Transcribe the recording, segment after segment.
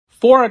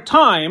For a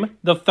time,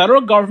 the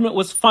federal government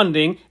was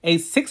funding a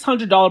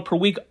 $600 per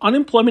week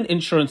unemployment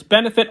insurance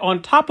benefit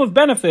on top of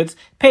benefits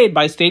paid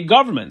by state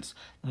governments.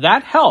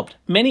 That helped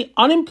many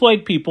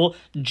unemployed people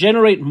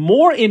generate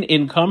more in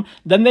income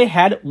than they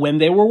had when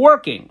they were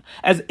working.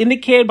 As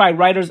indicated by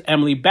writers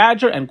Emily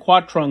Badger and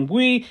Quotrung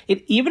Bui,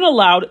 it even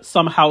allowed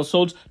some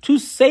households to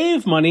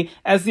save money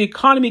as the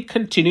economy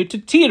continued to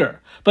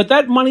teeter. But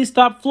that money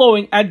stopped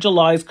flowing at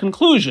July's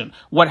conclusion.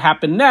 What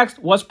happened next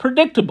was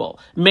predictable.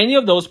 Many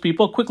of those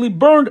people quickly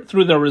burned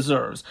through their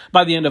reserves.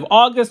 By the end of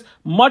August,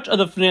 much of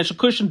the financial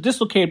cushion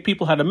dislocated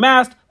people had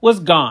amassed was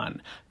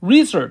gone.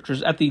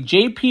 Researchers at the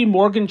J.P.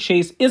 Morgan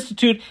Chase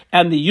Institute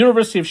and the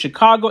University of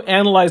Chicago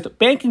analyzed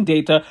banking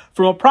data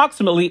from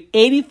approximately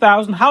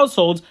 80,000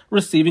 households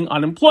receiving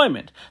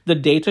unemployment. The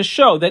data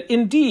show that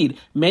indeed,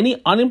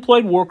 many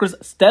unemployed workers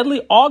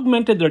steadily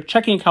augmented their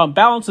checking account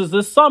balances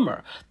this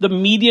summer. The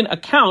median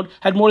account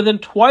had more than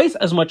twice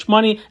as much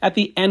money at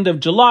the end of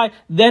July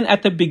than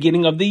at the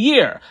beginning of the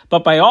year.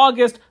 But by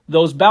August,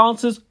 those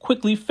balances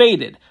quickly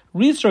faded.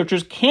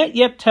 Researchers can't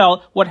yet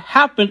tell what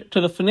happened to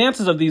the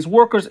finances of these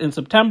workers in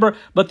September,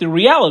 but the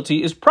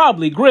reality is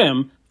probably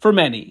grim for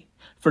many.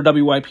 For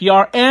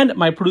WYPR and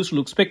my producer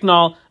Luke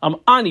Spicknall, I'm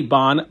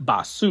Anirban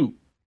Basu.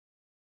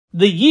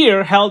 The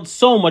year held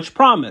so much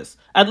promise,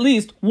 at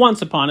least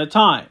once upon a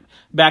time.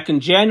 Back in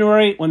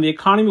January, when the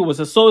economy was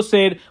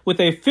associated with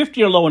a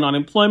 50-year low in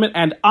unemployment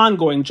and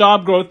ongoing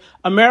job growth,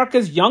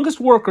 America's youngest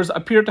workers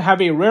appeared to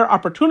have a rare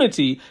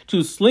opportunity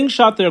to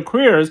slingshot their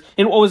careers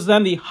in what was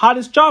then the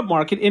hottest job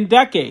market in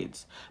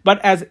decades.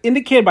 But as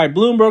indicated by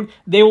Bloomberg,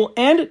 they will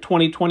end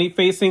 2020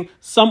 facing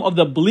some of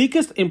the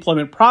bleakest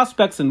employment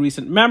prospects in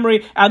recent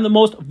memory and the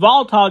most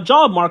volatile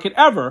job market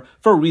ever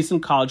for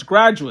recent college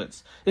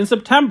graduates. In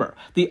September,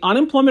 the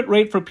unemployment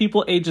rate for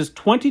people ages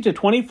 20 to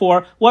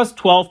 24 was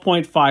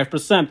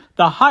 12.5%,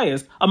 the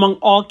highest among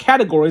all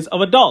categories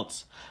of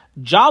adults.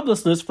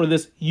 Joblessness for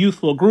this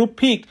youthful group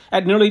peaked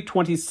at nearly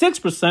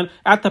 26%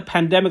 at the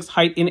pandemic's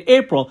height in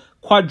April,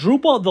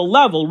 quadruple the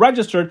level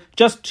registered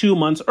just 2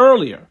 months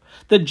earlier.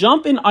 The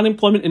jump in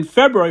unemployment in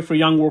February for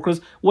young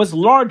workers was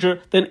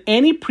larger than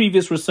any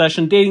previous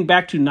recession dating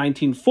back to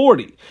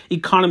 1940.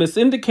 Economists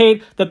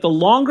indicate that the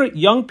longer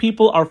young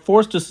people are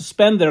forced to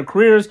suspend their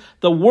careers,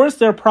 the worse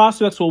their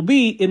prospects will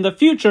be in the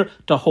future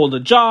to hold a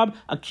job,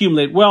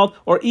 accumulate wealth,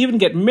 or even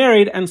get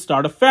married and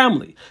start a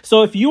family.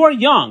 So if you are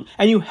young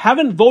and you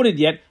haven't voted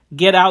yet,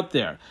 get out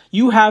there.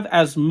 You have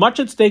as much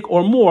at stake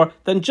or more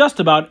than just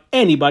about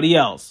anybody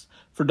else.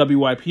 For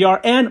WYPR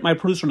and my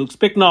producer Luke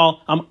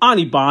Spicknall, I'm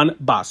Anirban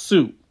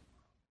Basu.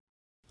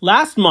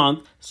 Last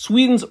month,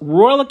 Sweden's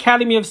Royal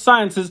Academy of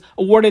Sciences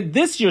awarded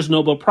this year's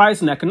Nobel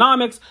Prize in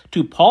Economics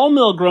to Paul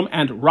Milgrom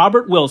and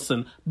Robert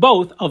Wilson,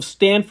 both of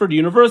Stanford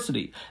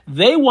University.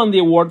 They won the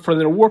award for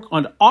their work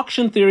on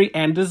auction theory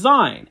and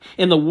design.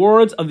 In the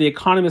words of The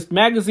Economist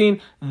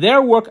magazine,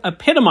 their work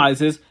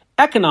epitomizes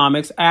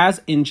economics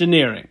as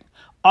engineering.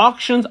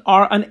 Auctions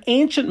are an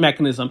ancient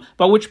mechanism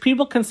by which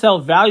people can sell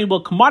valuable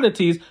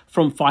commodities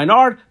from fine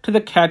art to the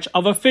catch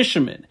of a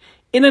fisherman.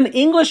 In an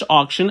English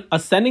auction,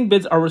 ascending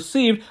bids are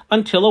received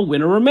until a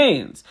winner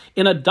remains.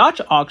 In a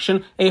Dutch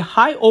auction, a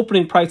high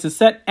opening price is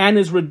set and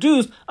is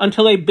reduced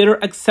until a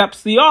bidder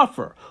accepts the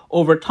offer.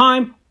 Over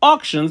time,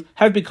 auctions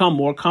have become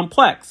more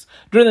complex.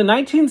 During the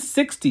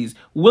 1960s,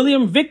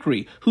 William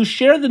Vickrey, who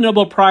shared the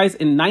Nobel Prize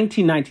in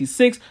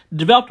 1996,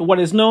 developed what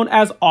is known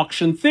as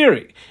auction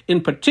theory.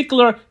 In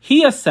particular,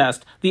 he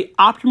assessed the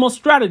optimal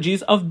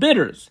strategies of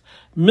bidders.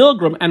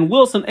 Milgrom and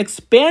Wilson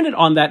expanded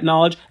on that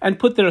knowledge and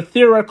put their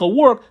theoretical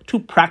work to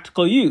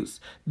practical use.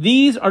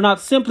 These are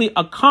not simply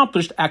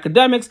accomplished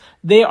academics,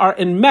 they are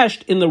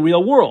enmeshed in the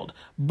real world.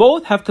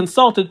 Both have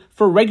consulted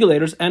for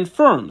regulators and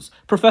firms.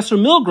 Professor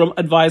Milgrom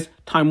advised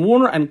Time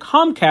Warner and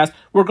Comcast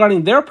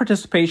regarding their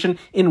participation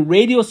in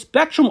radio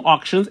spectrum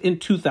auctions in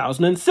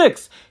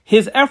 2006.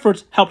 His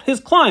efforts helped his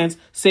clients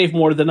save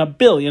more than $1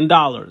 billion.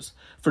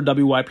 For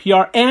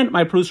WYPR and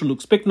my producer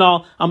Luke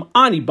Spicknall, I'm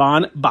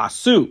Anirban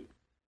Basu.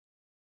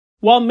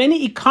 While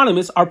many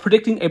economists are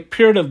predicting a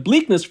period of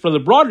bleakness for the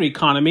broader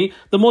economy,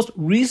 the most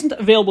recent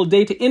available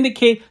data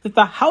indicate that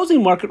the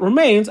housing market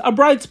remains a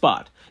bright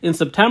spot. In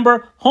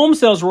September, home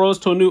sales rose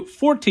to a new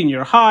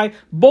 14-year high,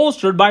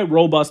 bolstered by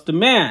robust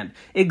demand.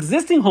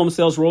 Existing home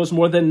sales rose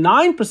more than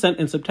 9%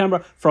 in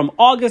September from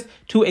August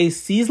to a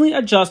seasonally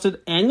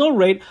adjusted annual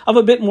rate of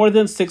a bit more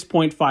than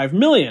 6.5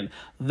 million.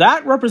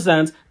 That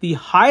represents the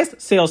highest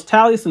sales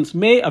tally since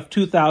May of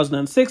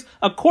 2006,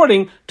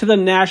 according to the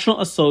National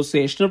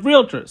Association of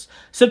Realtors.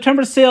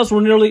 September sales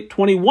were nearly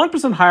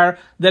 21% higher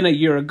than a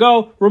year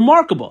ago,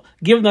 remarkable,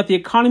 given that the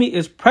economy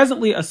is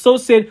presently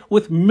associated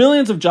with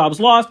millions of jobs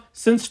lost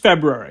since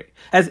February.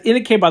 As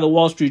indicated by the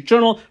Wall Street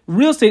Journal,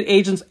 real estate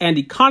agents and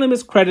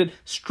economists credit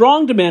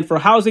strong demand for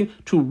housing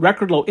to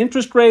record low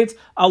interest rates,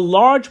 a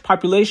large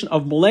population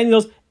of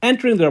millennials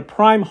entering their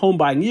prime home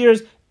buying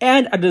years,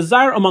 and a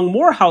desire among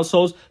more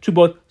households to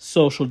both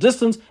social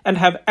distance and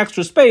have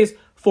extra space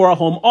for a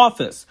home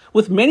office.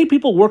 With many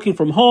people working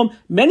from home,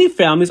 many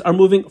families are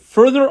moving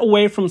further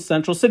away from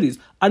central cities,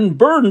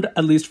 unburdened,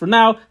 at least for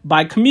now,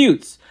 by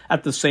commutes.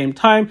 At the same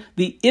time,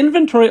 the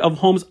inventory of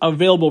homes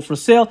available for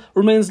sale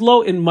remains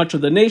low in much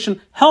of the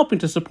nation, helping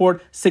to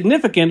support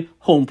significant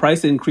home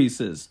price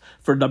increases.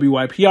 For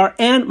WYPR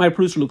and my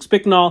producer Luke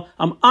Spicknall,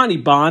 I'm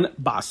Anirban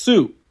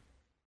Basu.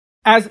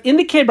 As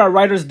indicated by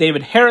writers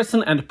David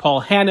Harrison and Paul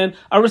Hannon,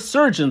 a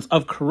resurgence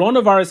of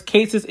coronavirus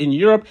cases in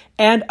Europe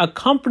and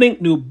accompanying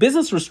new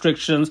business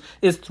restrictions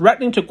is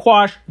threatening to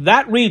quash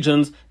that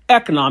region's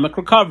economic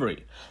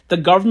recovery. The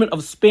government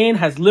of Spain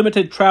has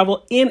limited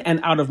travel in and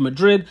out of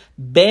Madrid,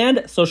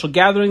 banned social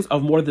gatherings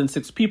of more than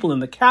 6 people in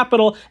the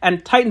capital,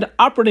 and tightened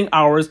operating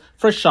hours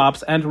for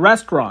shops and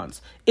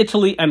restaurants.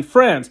 Italy and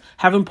France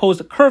have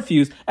imposed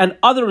curfews and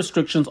other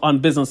restrictions on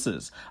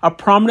businesses. A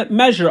prominent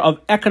measure of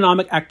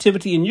economic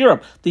activity in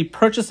Europe, the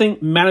Purchasing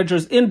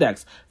Managers'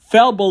 Index,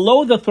 fell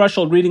below the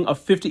threshold reading of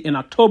 50 in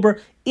October,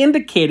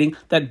 indicating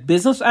that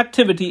business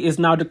activity is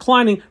now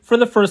declining for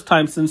the first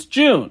time since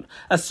June.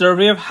 A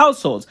survey of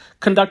households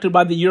conducted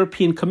by the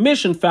European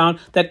Commission found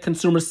that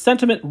consumer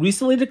sentiment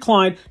recently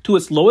declined to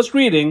its lowest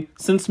reading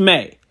since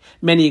May.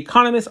 Many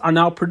economists are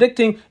now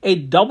predicting a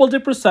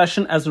double-dip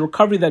recession as the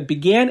recovery that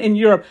began in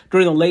Europe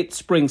during the late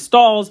spring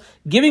stalls,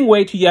 giving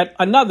way to yet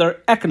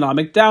another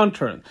economic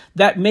downturn.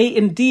 That may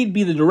indeed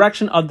be the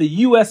direction of the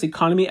U.S.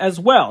 economy as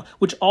well,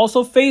 which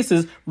also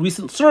faces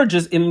recent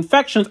surges in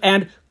infections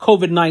and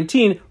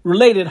COVID-19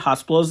 related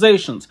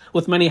hospitalizations.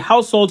 With many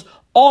households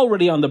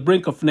already on the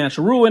brink of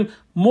financial ruin,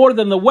 more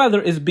than the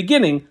weather is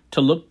beginning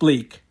to look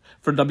bleak.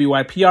 For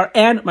WYPR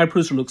and my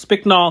producer Luke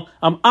Spicknall,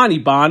 I'm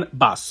Anirban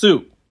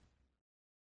Basu.